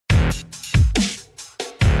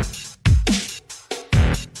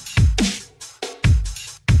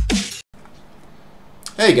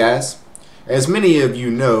Hey guys, as many of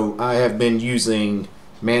you know, I have been using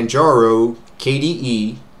Manjaro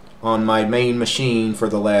KDE on my main machine for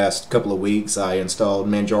the last couple of weeks. I installed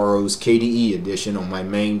Manjaro's KDE edition on my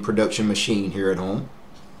main production machine here at home.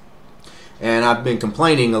 And I've been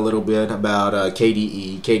complaining a little bit about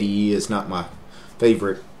KDE. KDE is not my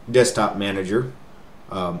favorite desktop manager.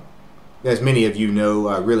 As many of you know,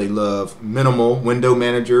 I really love minimal window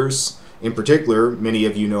managers. In particular, many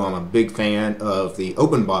of you know I'm a big fan of the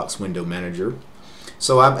Openbox window manager.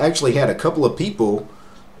 So I've actually had a couple of people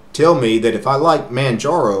tell me that if I like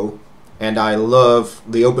Manjaro and I love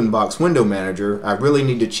the Openbox window manager, I really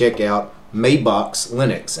need to check out Mabox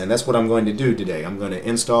Linux. And that's what I'm going to do today. I'm going to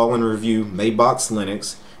install and review Mabox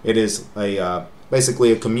Linux. It is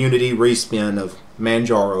basically a community respin of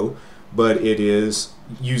Manjaro, but it is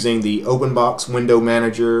using the Openbox window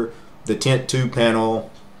manager, the Tint 2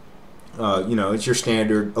 panel. It's your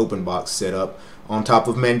standard Openbox setup on top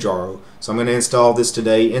of Manjaro. So I'm going to install this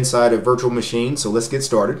today inside a virtual machine. So let's get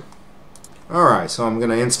started. Alright, so I'm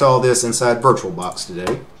going to install this inside VirtualBox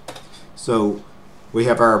today. So we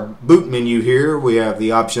have our boot menu here. We have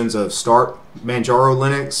the options of start Manjaro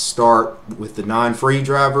Linux, start with the non-free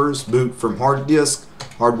drivers, boot from hard disk,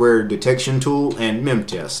 hardware detection tool, and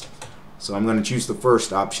memtest. So I'm going to choose the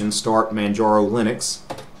first option, start Manjaro Linux.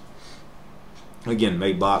 Again,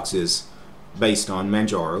 Mabox is based on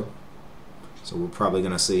Manjaro, so we're probably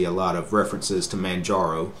going to see a lot of references to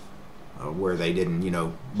Manjaro where they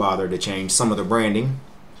didn't, bother to change some of the branding.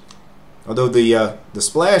 Although the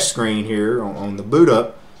splash screen here on the boot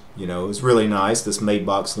up, is really nice. This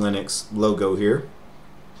Mabox Linux logo here,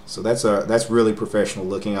 so that's really professional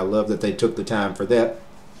looking. I love that they took the time for that.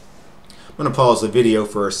 I'm going to pause the video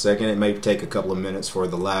for a second. It may take a couple of minutes for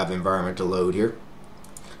the live environment to load here.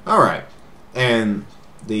 All right. And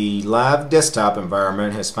the live desktop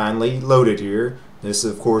environment has finally loaded here. This,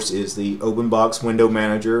 of course, is the Openbox window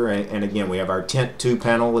manager, and again, we have our Tint 2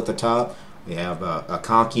 panel at the top. We have a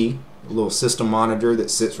Conky, a little system monitor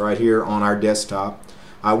that sits right here on our desktop.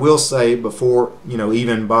 I will say, before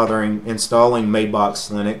even bothering installing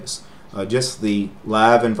Mabox Linux, just the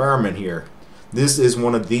live environment here. This is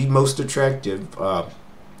one of the most attractive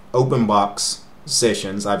Openbox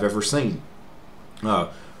sessions I've ever seen.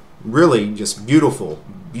 Really just beautiful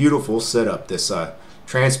setup. This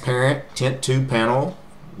transparent Tint 2 panel,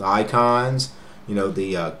 the icons,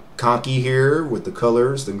 the Conky here with the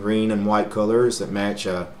colors, the green and white colors that match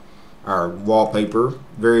our wallpaper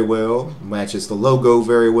very well, matches the logo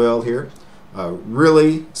very well here.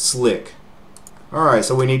 Really slick. Alright,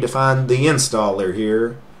 so we need to find the installer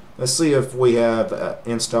here. Let's see if we have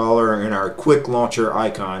installer in our quick launcher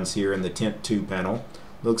icons here in the Tint 2 panel.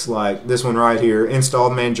 Looks like this one right here,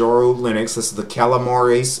 install Manjaro Linux. This is the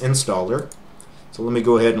Calamares installer. So let me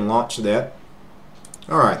go ahead and launch that.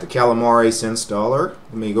 Alright, the Calamares installer.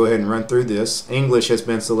 Let me go ahead and run through this. English has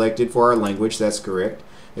been selected for our language. That's correct.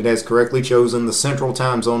 It has correctly chosen the central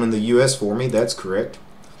time zone in the US for me. That's correct.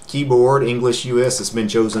 Keyboard, English US has been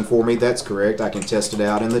chosen for me. That's correct. I can test it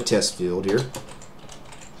out in the test field here.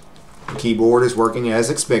 The keyboard is working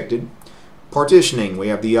as expected. Partitioning, we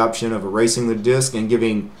have the option of erasing the disk and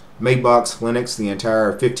giving Mabox Linux the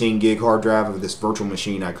entire 15 gig hard drive of this virtual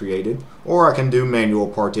machine I created, or I can do manual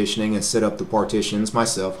partitioning and set up the partitions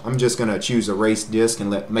myself. I'm just going to choose erase disk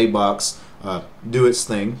and let Mabox do its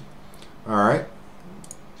thing. Alright,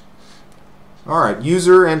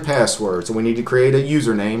 user and password. So we need to create a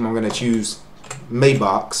username. I'm going to choose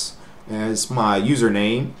Mabox as my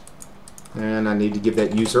username, and I need to give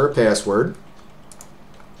that user a password.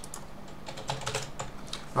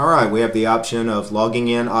 Alright, we have the option of logging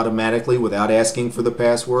in automatically without asking for the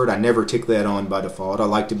password. I never tick that on by default. I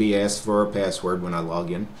like to be asked for a password when I log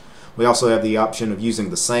in. We also have the option of using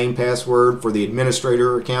the same password for the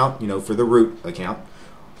administrator account, for the root account.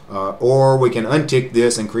 Or we can untick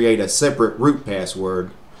this and create a separate root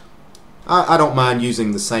password. I don't mind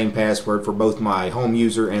using the same password for both my home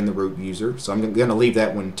user and the root user, so I'm going to leave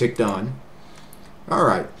that one ticked on.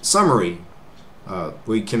 Alright, summary.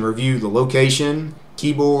 We can review the location,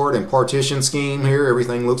 keyboard, and partition scheme here.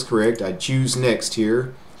 Everything looks correct. I choose next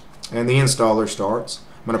here, and the installer starts.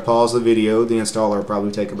 I'm going to pause the video. The installer will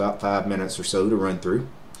probably take about 5 minutes or so to run through.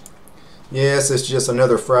 Yes, it's just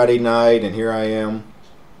another Friday night, and here I am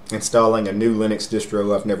installing a new Linux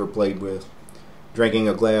distro I've never played with, drinking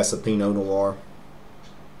a glass of Pinot Noir.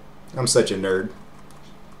 I'm such a nerd.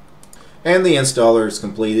 And the installer is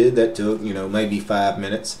completed. That took, maybe 5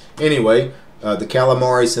 minutes. Anyway, the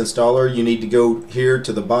Calamares installer, you need to go here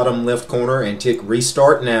to the bottom left corner and tick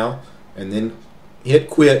Restart Now, and then hit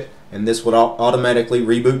Quit, and this will automatically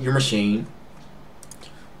reboot your machine.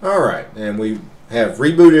 Alright, and we have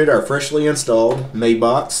rebooted our freshly installed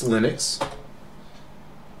Mabox Linux.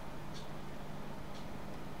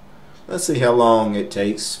 Let's see how long it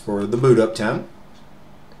takes for the boot up time.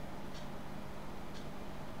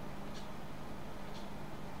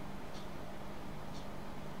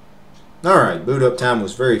 Alright, boot up time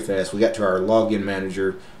was very fast. We got to our login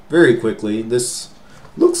manager very quickly. This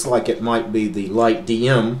looks like it might be the Light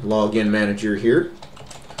DM login manager here.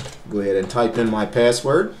 Go ahead and type in my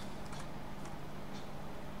password.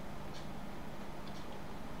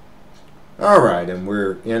 Alright, and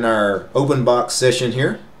we're in our Openbox session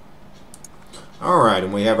here. Alright,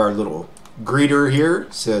 and we have our little greeter here.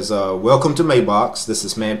 It says, welcome to Mabox. This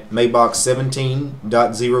is Mabox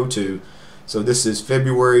 17.02. So this is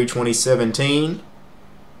February 2017,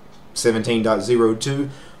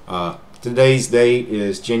 17.02. Today's date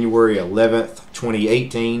is January 11th,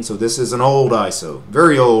 2018. So this is an old ISO,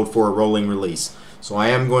 very old for a rolling release. So I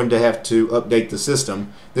am going to have to update the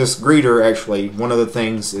system. This greeter, actually, one of the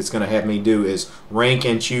things it's going to have me do is rank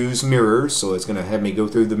and choose mirrors. So it's going to have me go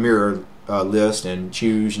through the mirror list and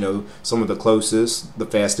choose, some of the closest, the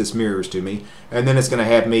fastest mirrors to me. And then it's going to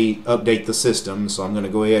have me update the system. So I'm going to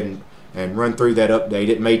go ahead and run through that update.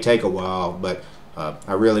 It may take a while, but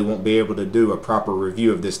I really won't be able to do a proper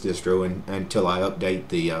review of this distro until I update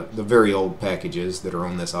the very old packages that are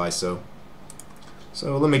on this ISO.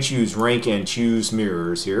 So let me choose rank and choose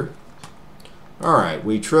mirrors here. Alright,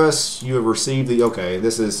 we trust you have received the... Okay,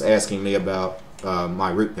 this is asking me about my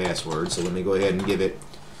root password, so let me go ahead and give it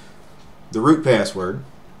the root password.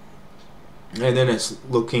 And then it's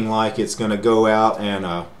looking like it's going to go out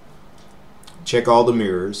and check all the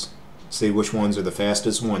mirrors, see which ones are the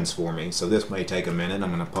fastest ones for me. So this may take a minute.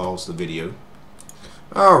 I'm going to pause the video.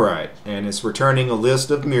 Alright, and it's returning a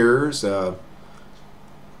list of mirrors.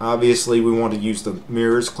 Obviously we want to use the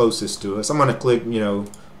mirrors closest to us. I'm going to click, a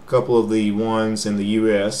couple of the ones in the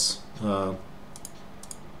US.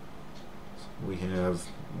 We have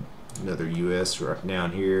another US right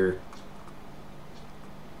down here.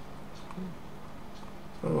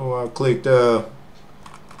 I clicked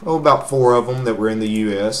about 4 of them that were in the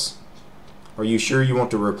US. Are you sure you want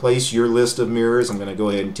to replace your list of mirrors? I'm going to go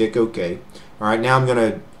ahead and tick OK. Alright, now I'm going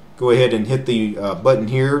to go ahead and hit the button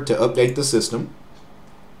here to update the system.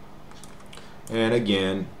 And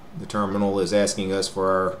again, the terminal is asking us for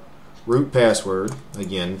our root password.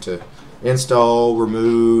 Again, to install,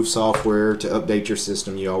 remove software, to update your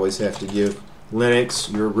system, you always have to give Linux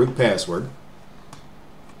your root password.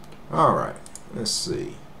 Alright, let's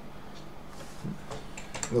see.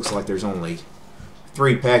 Looks like there's only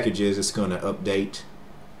 3 packages it's going to update,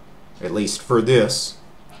 at least for this.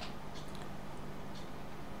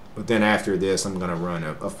 But then after this, I'm going to run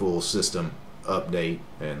a full system update,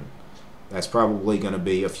 and that's probably going to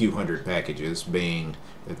be a few hundred packages, being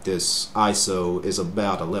that this ISO is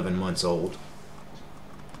about 11 months old.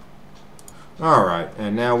 Alright,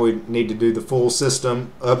 and now we need to do the full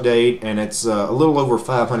system update, and it's a little over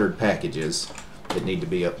 500 packages that need to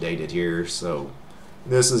be updated here, so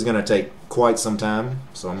this is going to take quite some time,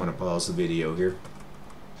 so I'm going to pause the video here.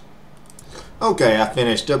 Okay, I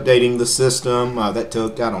finished updating the system. That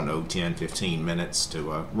took, I don't know, 10-15 minutes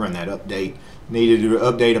to run that update. Needed to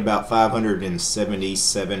update about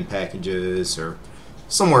 577 packages or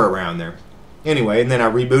somewhere around there. Anyway, and then I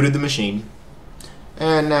rebooted the machine.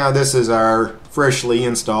 And now this is our freshly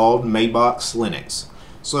installed Mabox Linux.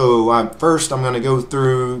 So first I'm going to go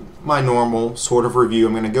through my normal sort of review.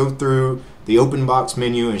 I'm going to go through the Openbox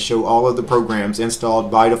menu and show all of the programs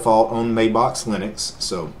installed by default on Mabox Linux.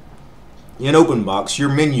 So in Openbox, your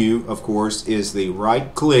menu, of course, is the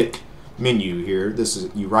right-click menu here. This is,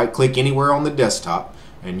 you right-click anywhere on the desktop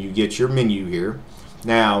and you get your menu here.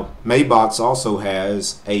 Now, Mabox also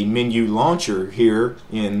has a menu launcher here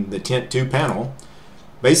in the Tent 2 panel.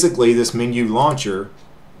 Basically, this menu launcher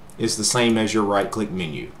is the same as your right-click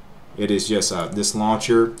menu. It is just this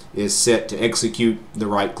launcher is set to execute the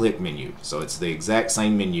right-click menu. So it's the exact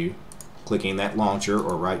same menu, clicking that launcher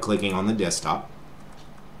or right-clicking on the desktop.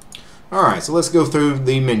 Alright, so let's go through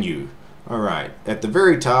the menu. Alright, at the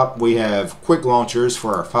very top we have quick launchers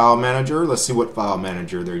for our file manager. Let's see what file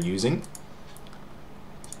manager they're using.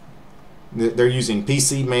 They're using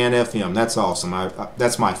PCManFM. That's awesome.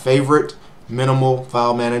 That's my favorite minimal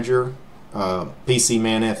file manager,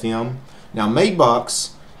 PCManFM. Now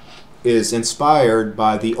Mabox is inspired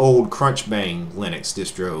by the old Crunchbang Linux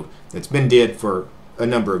distro that's been dead for a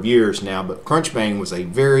number of years now, but Crunchbang was a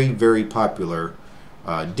very, very popular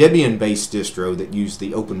Debian-based distro that use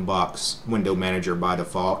the Openbox window manager by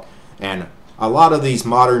default. And a lot of these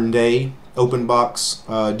modern-day Openbox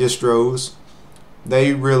distros,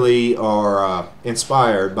 they really are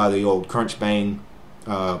inspired by the old Crunchbang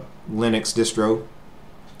Linux distro.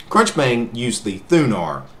 Crunchbang used the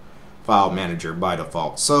Thunar file manager by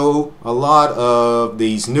default. So a lot of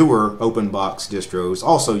these newer Openbox distros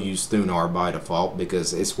also use Thunar by default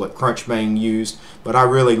because it's what Crunchbang used. But I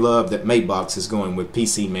really love that Mabox is going with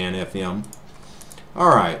PCman FM.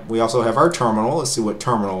 Alright, we also have our terminal. Let's see what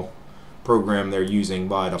terminal program they're using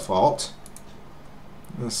by default.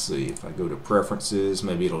 Let's see if I go to preferences,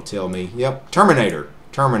 maybe it'll tell me. Yep, Terminator.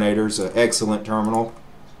 Terminator's an excellent terminal.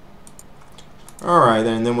 Alright,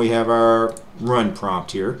 and then we have our run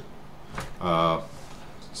prompt here.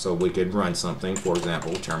 So we could run something, for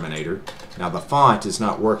example, Terminator. Now the font is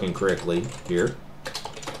not working correctly here.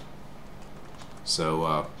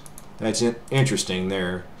 So that's interesting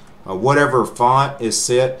there. Whatever font is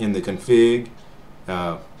set in the config,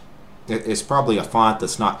 it's probably a font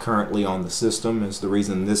that's not currently on the system is the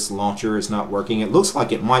reason this launcher is not working. It looks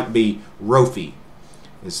like it might be Rofi.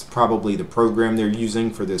 It's probably the program they're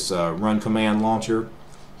using for this run command launcher.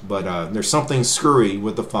 But there's something screwy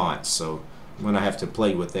with the fonts, so I'm going to have to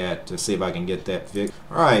play with that to see if I can get that fixed.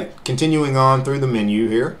 Alright, continuing on through the menu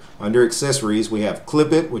here. Under accessories we have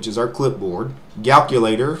Clip It, which is our clipboard.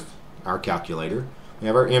 Calculator, our calculator. We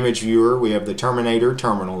have our image viewer. We have the Terminator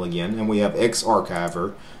terminal again. And we have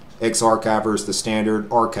Xarchiver. Xarchiver is the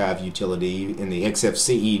standard archive utility in the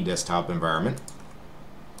XFCE desktop environment.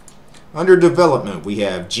 Under development we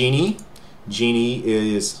have Genie. Genie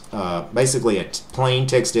is basically a plain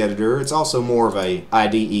text editor. It's also more of a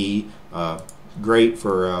IDE, great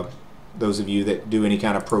for those of you that do any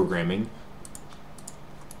kind of programming.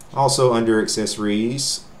 Also under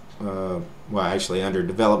accessories, well actually under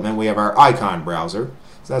development we have our icon browser,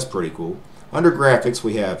 so that's pretty cool. Under graphics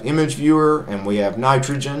we have image viewer and we have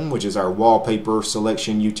Nitrogen, which is our wallpaper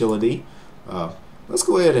selection utility. Let's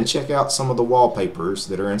go ahead and check out some of the wallpapers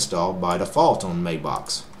that are installed by default on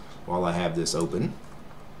Mabox while I have this open.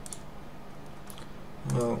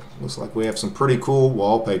 Well, looks like we have some pretty cool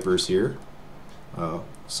wallpapers here.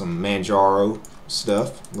 Some Manjaro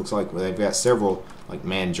stuff. Looks like they've got several like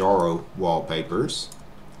Manjaro wallpapers.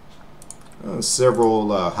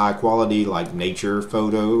 Several high quality like nature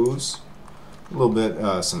photos. A little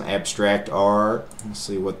bit some abstract art. Let's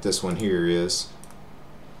see what this one here is.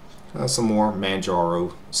 Some more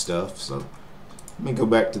Manjaro stuff. So let me go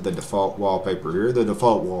back to the default wallpaper here. The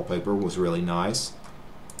default wallpaper was really nice.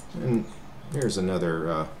 And here's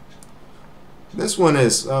another. This one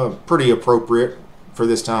is pretty appropriate for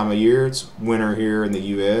this time of year. It's winter here in the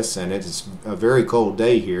U.S. and it's a very cold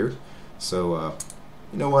day here. So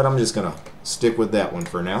you know what? I'm just gonna stick with that one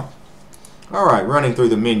for now. Alright, running through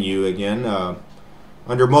the menu again.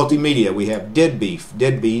 Under multimedia we have Dead Beef.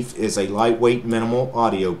 Dead Beef is a lightweight minimal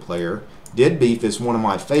audio player. Dead Beef is one of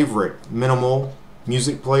my favorite minimal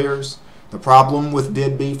music players. The problem with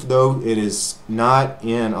Dead Beef though, it is not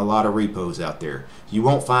in a lot of repos out there. You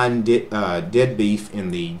won't find Dead Beef in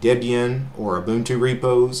the Debian or Ubuntu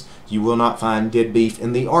repos. You will not find Dead Beef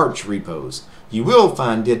in the Arch repos. You will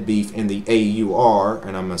find Dead Beef in the AUR,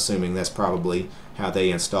 and I'm assuming that's probably how they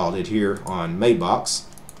installed it here on Mabox.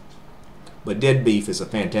 But Dead Beef is a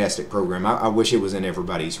fantastic program. I wish it was in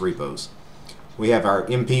everybody's repos. We have our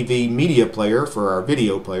MPV media player for our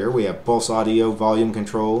video player. We have pulse audio, volume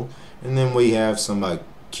control, and then we have some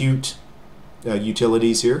Qt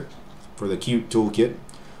utilities here for the Qt toolkit.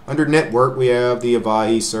 Under network we have the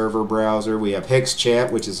Avahi server browser. We have Hex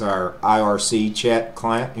Chat, which is our IRC chat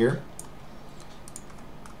client here.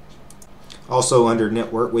 Also under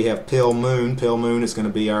network we have Pale Moon. Pale Moon is going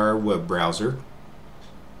to be our web browser.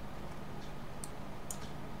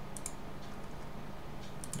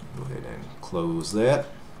 Go ahead and close that.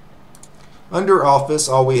 Under Office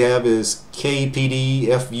all we have is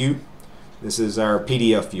KPDF View. This is our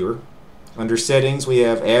PDF viewer. Under Settings we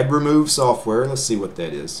have Add Remove Software. Let's see what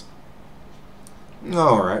that is.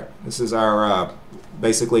 Alright, this is our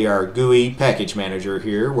basically our GUI package manager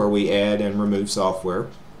here where we add and remove software.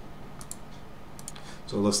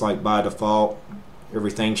 So it looks like by default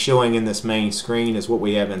everything showing in this main screen is what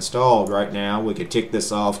we have installed right now. We could tick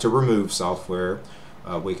this off to remove software.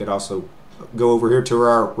 We could also go over here to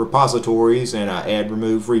our repositories and add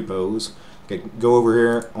remove repos. We could go over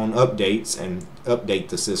here on updates and update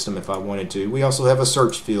the system if I wanted to. We also have a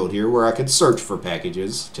search field here where I could search for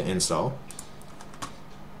packages to install.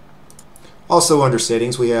 Also under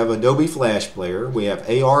settings we have Adobe Flash Player. We have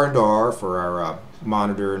AR&R for our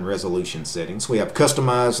monitor and resolution settings. We have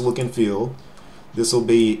customized look and feel. This will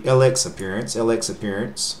be LX appearance.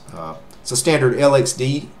 It's a standard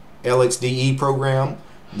LXDE program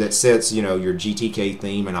that sets, you know, your GTK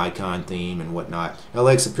theme and icon theme and whatnot.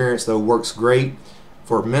 LX appearance though works great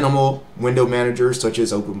for minimal window managers such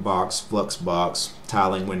as Openbox, Fluxbox,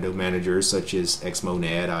 tiling window managers such as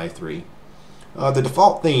Xmonad i3. The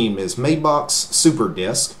default theme is Mabox Super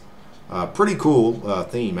Disk. Pretty cool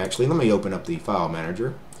theme actually. Let me open up the file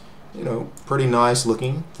manager. You know, pretty nice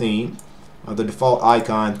looking theme. The default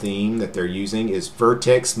icon theme that they're using is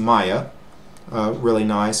Vertex Maya. Really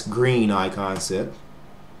nice green icon set.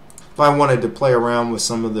 If I wanted to play around with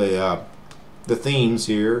some of the themes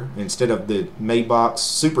here, instead of the Mabox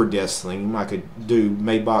Super Disk theme, I could do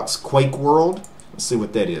Mabox Quake World. Let's see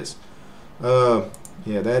what that is.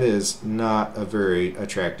 Yeah, that is not a very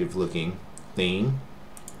attractive looking theme.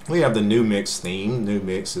 We have the New Mix theme. New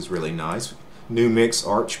Mix is really nice. New Mix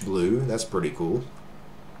Arch Blue. That's pretty cool.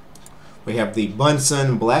 We have the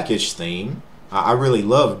Bunsen Blackish theme. I really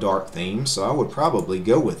love dark themes, so I would probably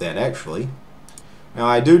go with that actually. Now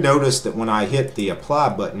I do notice that when I hit the apply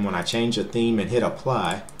button, when I change a theme and hit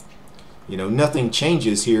apply, you know, nothing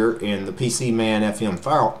changes here in the PCMan FM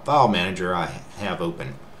file manager I have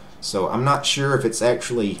open. So I'm not sure if it's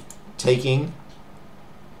actually taking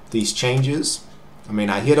these changes. I mean,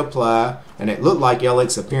 I hit apply and it looked like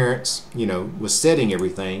LX appearance, you know, was setting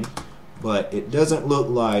everything, but it doesn't look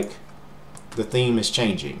like the theme is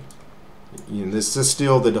changing. You know, this is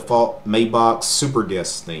still the default Mabox Super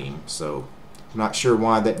Disk theme, so I'm not sure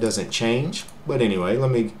why that doesn't change. But anyway,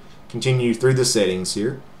 let me continue through the settings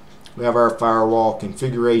here. We have our firewall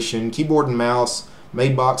configuration, keyboard and mouse,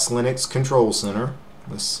 Mabox Linux Control Center.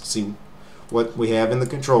 Let's see what we have in the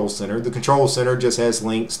Control Center. The Control Center just has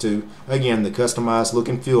links to, again, the customized look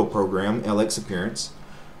and feel program, LX Appearance.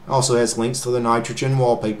 Also has links to the nitrogen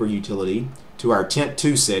wallpaper utility, to our Tint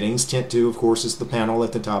 2 settings. Tint 2, of course, is the panel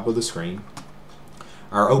at the top of the screen.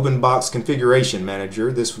 Our Openbox configuration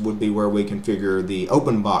manager. This would be where we configure the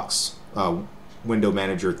Openbox window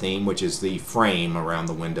manager theme, which is the frame around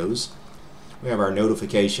the windows. We have our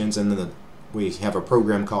notifications, and then we have a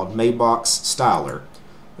program called Mabox Styler.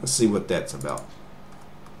 Let's see what that's about.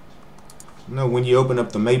 You know, when you open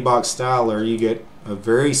up the Mabox Styler, you get a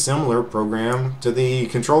very similar program to the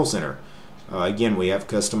Control Center. Again, we have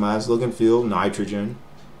customized look and feel, nitrogen.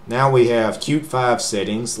 Now we have Qt 5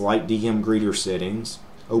 settings, light DM greeter settings,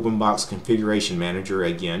 Openbox configuration manager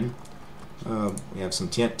again. We have some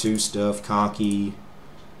Tint 2 stuff, Conky,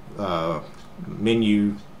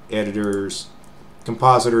 menu editors,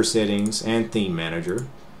 compositor settings, and theme manager.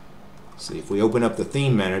 Let's see if we open up the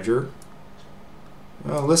theme manager.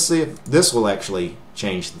 Well, let's see if this will actually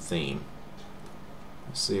change the theme.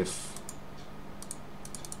 Let's see if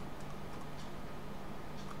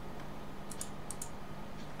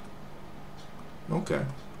okay,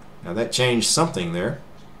 now that changed something there.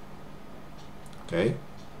 Okay.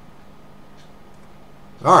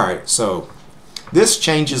 Alright, so this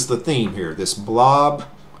changes the theme here, this blob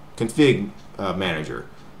config manager.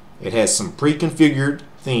 It has some pre-configured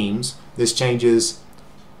themes. This changes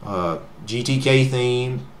GTK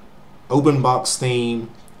theme, Openbox theme,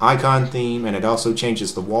 icon theme, and it also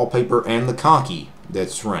changes the wallpaper and the Conky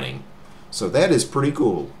that's running. So that is pretty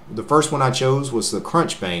cool. The first one I chose was the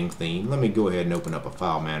Crunch Bang theme. Let me go ahead and open up a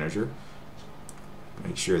file manager.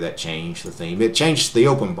 Make sure that changed the theme. It changed the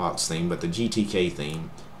Openbox theme, but the GTK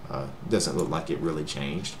theme doesn't look like it really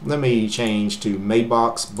changed. Let me change to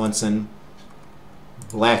Mabox Bunsen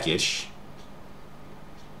Blackish.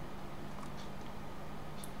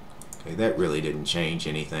 Okay, that really didn't change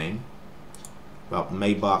anything. About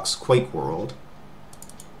Mabox Quake World.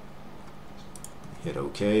 Hit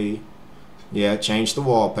OK. Yeah, change the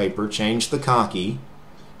wallpaper, change the Conky,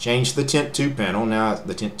 change the Tint 2 panel. Now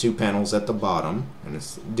the Tint 2 panel's at the bottom, and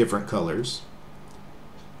it's different colors.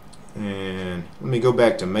 And let me go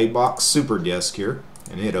back to Mabox Super Disk here,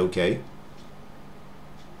 and hit OK.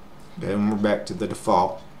 Then we're back to the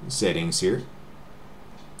default settings here.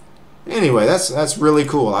 Anyway, that's really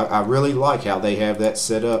cool. I really like how they have that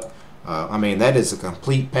set up. I mean, that is a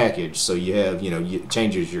complete package. So you have, it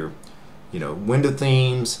changes your window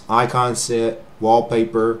themes, icon set,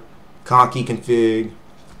 wallpaper, Conky config.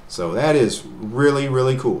 So that is really,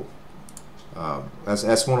 really cool.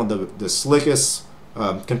 That's one of the slickest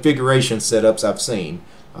configuration setups I've seen.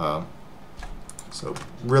 So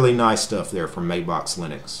really nice stuff there from Mabox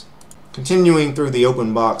Linux. Continuing through the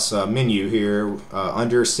Openbox menu here,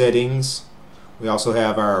 under settings, we also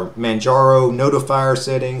have our Manjaro notifier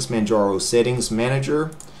settings, Manjaro settings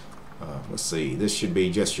manager. Let's see, this should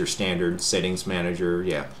be just your standard settings manager.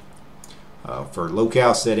 Yeah. for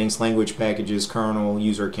locale settings, language packages, kernel,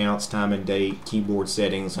 user accounts, time and date, keyboard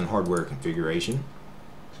settings, and hardware configuration.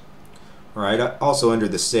 Alright, also under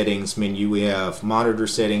the settings menu we have monitor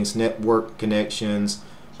settings, network connections,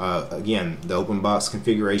 again the Openbox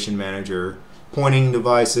configuration manager, pointing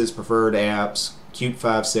devices, preferred apps, Qt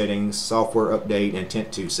 5 settings, software update, and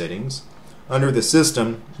Tent 2 settings. Under the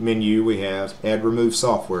system menu we have add remove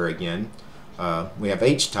software again. We have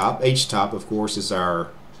HTOP. HTOP of course is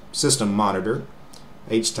our system monitor.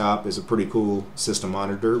 HTOP is a pretty cool system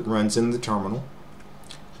monitor. It runs in the terminal.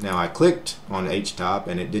 Now I clicked on HTOP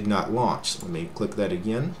and it did not launch. Let me click that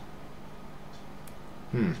again.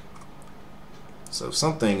 So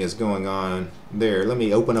something is going on there. Let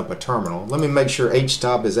me open up a terminal. Let me make sure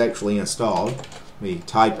HTOP is actually installed. Let me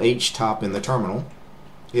type HTOP in the terminal.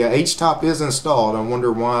 Yeah, HTOP is installed. I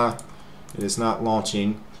wonder why it is not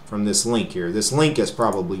launching from this link here. This link is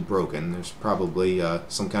probably broken. There's probably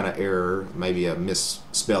some kind of error, maybe a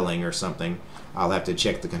misspelling or something. I'll have to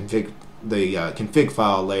check the config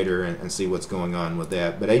file later and see what's going on with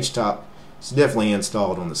that. But HTOP is definitely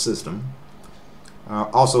installed on the system.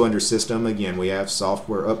 Also under system, again, we have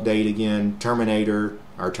software update again, Terminator,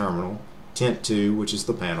 our terminal, Tent 2, which is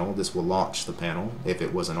the panel. This will launch the panel if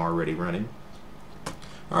it wasn't already running.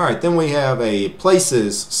 Alright, then we have a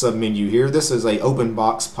Places submenu here. This is a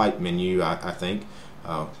Openbox pipe menu, I think.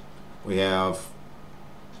 We have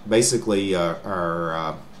basically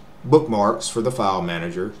our bookmarks for the file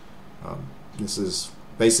manager. This is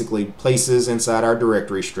basically places inside our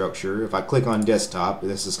directory structure. If I click on desktop,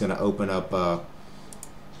 this is going to open up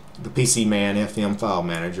the PCMan-FM file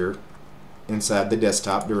manager inside the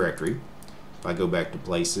desktop directory. If I go back to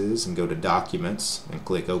places and go to documents and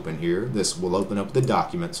click open here, this will open up the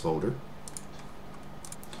documents folder.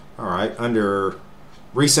 Alright, under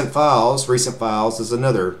recent files is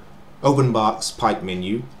another Openbox pipe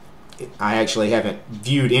menu. I actually haven't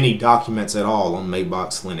viewed any documents at all on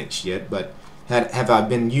Mabox Linux yet, but have I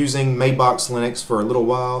been using Mabox Linux for a little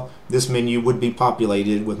while, this menu would be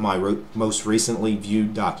populated with my most recently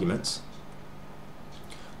viewed documents.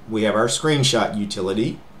 We have our screenshot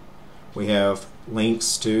utility. We have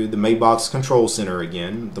links to the Mabox Control Center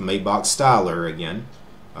again, the Mabox Styler again.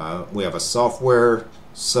 We have a software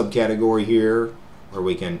subcategory here where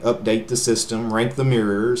we can update the system, rank the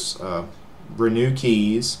mirrors, renew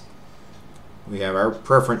keys. We have our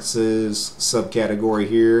preferences subcategory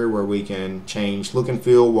here where we can change look and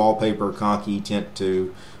feel, wallpaper, conky, Tent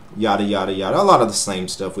 2, yada yada yada. A lot of the same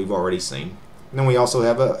stuff we've already seen. And then we also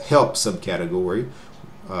have a help subcategory.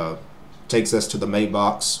 Takes us to the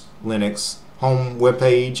Mabox Linux home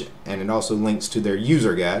webpage, and it also links to their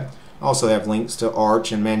user guide. Also have links to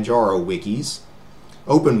Arch and Manjaro wikis.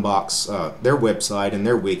 Openbox, their website and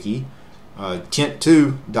their wiki. Tent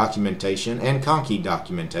 2 documentation and conky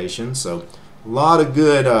documentation. So a lot of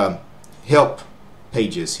good help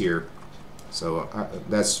pages here. So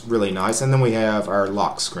that's really nice. And then we have our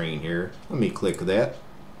lock screen here. Let me click that.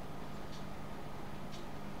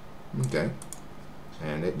 Okay.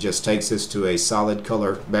 And it just takes us to a solid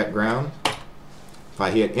color background. If I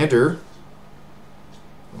hit enter,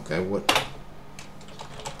 okay,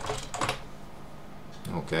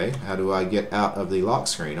 okay, how do I get out of the lock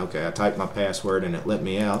screen? Okay, I typed my password and it let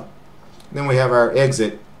me out. Then we have our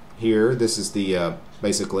exit here. This is the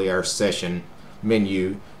basically our session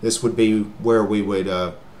menu. This would be where we would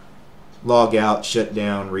log out, shut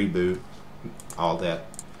down, reboot, all that.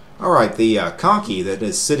 Alright, the conky that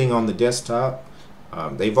is sitting on the desktop,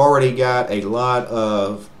 they've already got a lot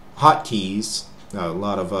of hotkeys, a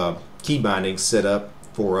lot of key bindings set up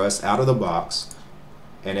for us out of the box,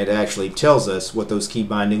 and it actually tells us what those key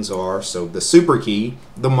bindings are. So the super key,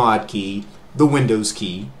 the mod key, the Windows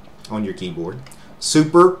key on your keyboard,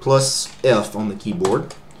 super plus F on the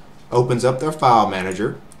keyboard opens up their file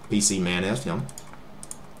manager, PCMan-FM.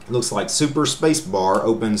 Looks like super spacebar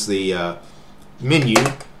opens the menu.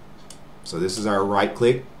 So this is our right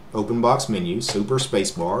click Openbox menu, super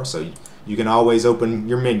spacebar. So you can always open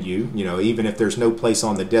your menu, you know, even if there's no place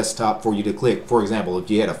on the desktop for you to click. For example,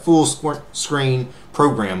 if you had a full screen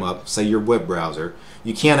program up, say your web browser,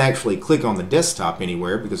 you can't actually click on the desktop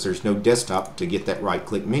anywhere because there's no desktop to get that right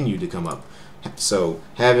click menu to come up. So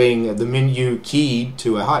having the menu keyed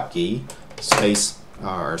to a hotkey,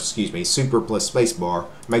 super plus spacebar,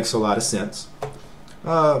 makes a lot of sense.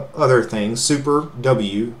 Other things, super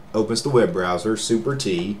W opens the web browser, super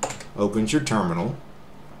T opens your terminal,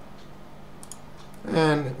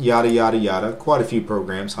 and yada yada yada, quite a few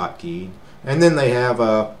programs hotkeyed. And then they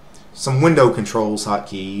have some window controls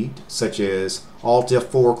hotkeyed, such as Alt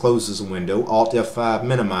F4 closes a window, Alt F5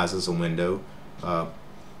 minimizes a window,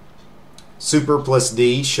 Super plus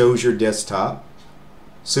D shows your desktop.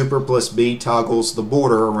 Super plus B toggles the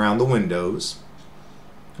border around the windows.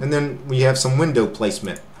 And then we have some window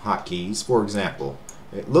placement hotkeys. For example,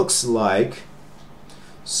 it looks like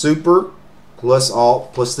Super plus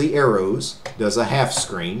Alt plus the arrows does a half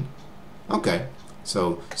screen. Okay,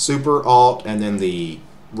 so Super Alt and then the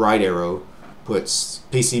right arrow puts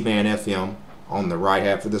PCMan FM on the right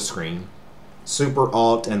half of the screen. Super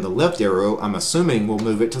Alt and the left arrow, I'm assuming, will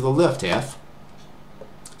move it to the left half.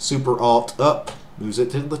 Super Alt up moves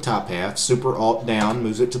it to the top half. Super Alt down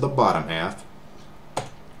moves it to the bottom half.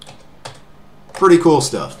 Pretty cool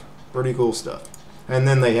stuff. Pretty cool stuff. And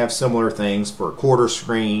then they have similar things for quarter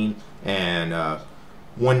screen and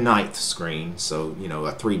 1/9 screen, so you know,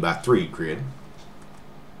 a 3x3 grid.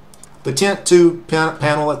 The Tint 2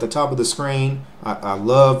 panel at the top of the screen, I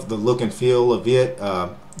love the look and feel of it.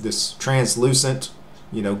 This translucent,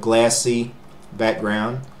 you know, glassy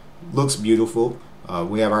background looks beautiful.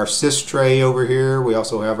 We have our sys tray over here. We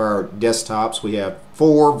also have our desktops. We have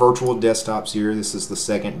 4 virtual desktops here. This is the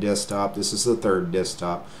second desktop. This is the third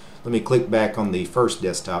desktop. Let me click back on the first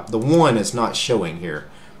desktop. The 1 is not showing here.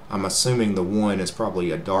 I'm assuming the 1 is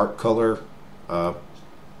probably a dark color, the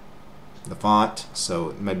font,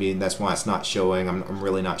 so maybe that's why it's not showing. I'm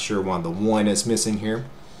really not sure why the 1 is missing here.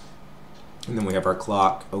 And then we have our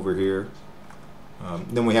clock over here.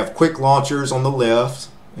 Then we have quick launchers on the left,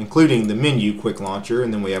 including the menu quick launcher,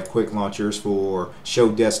 and then we have quick launchers for show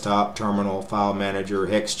desktop, terminal, file manager,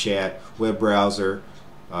 hex chat, web browser,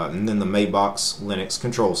 and then the Mabox Linux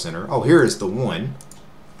control center. Oh, here is the 1.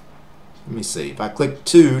 Let me see. If I click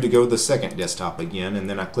 2 to go to the second desktop again, and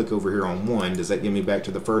then I click over here on 1, does that get me back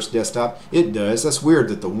to the first desktop? It does. That's weird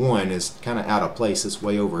that the 1 is kind of out of place. It's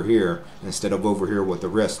way over here instead of over here with the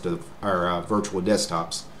rest of our virtual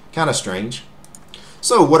desktops. Kind of strange.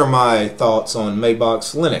 So what are my thoughts on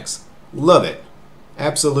Mabox Linux? Love it.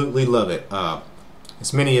 Absolutely love it.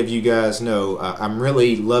 As many of you guys know, I'm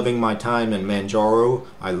really loving my time in Manjaro.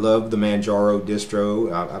 I love the Manjaro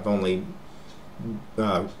distro. I've only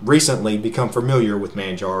recently become familiar with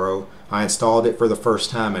Manjaro. I installed it for the first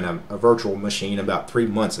time in a virtual machine about 3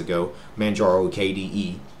 months ago, Manjaro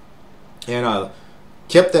KDE. And I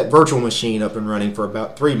kept that virtual machine up and running for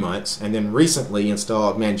about 3 months, and then recently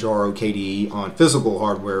installed Manjaro KDE on physical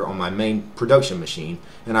hardware on my main production machine.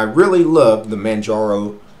 And I really love the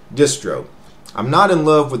Manjaro distro. I'm not in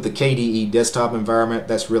love with the KDE desktop environment.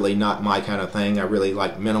 That's really not my kind of thing. I really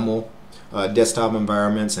like minimal desktop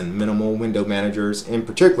environments and minimal window managers. In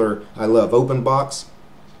particular, I love Openbox.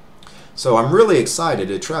 So I'm really excited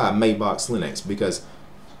to try Mabox Linux because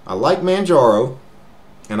I like Manjaro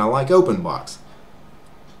and I like Openbox.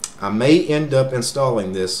 I may end up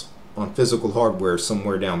installing this on physical hardware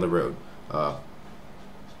somewhere down the road.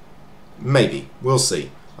 Maybe. We'll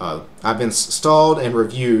see. I've installed and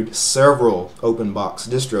reviewed several Openbox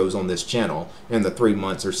distros on this channel in the 3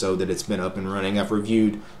 months or so that it's been up and running. I've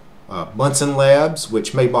reviewed Bunsen Labs,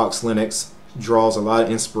 which Mabox Linux draws a lot of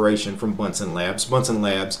inspiration from Bunsen Labs. Bunsen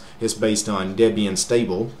Labs is based on Debian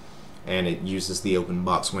Stable, and it uses the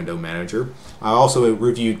Openbox window manager. I also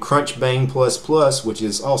reviewed Crunchbang++, which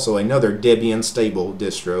is also another Debian Stable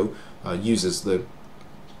distro, uses the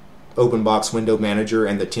Openbox window manager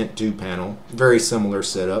and the Tint 2 panel. Very similar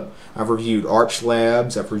setup. I've reviewed Arch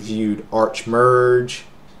Labs, I've reviewed Arch Merge,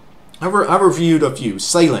 I've reviewed a few.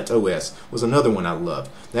 Salient OS was another one I loved.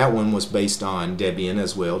 That one was based on Debian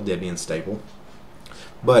as well, Debian Stable.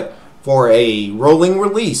 But for a rolling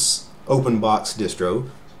release Openbox distro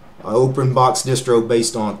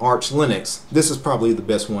based on Arch Linux, this is probably the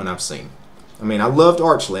best one I've seen. I mean, I loved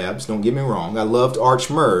Arch Labs, don't get me wrong. I loved Arch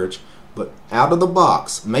Merge, but out of the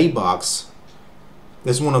box, Mabox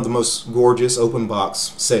is one of the most gorgeous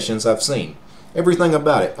Openbox sessions I've seen. Everything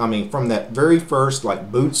about it. I mean, from that very first like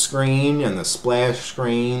boot screen and the splash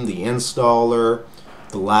screen, the installer,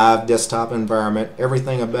 the live desktop environment,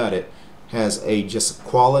 everything about it has a just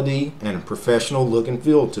quality and professional look and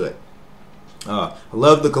feel to it. I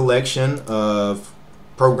love the collection of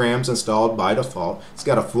programs installed by default. It's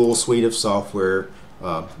got a full suite of software.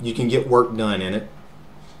 You can get work done in it.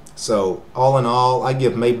 So all in all, I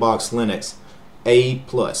give Mabox Linux A+.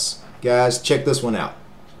 Guys, check this one out.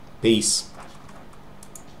 Peace.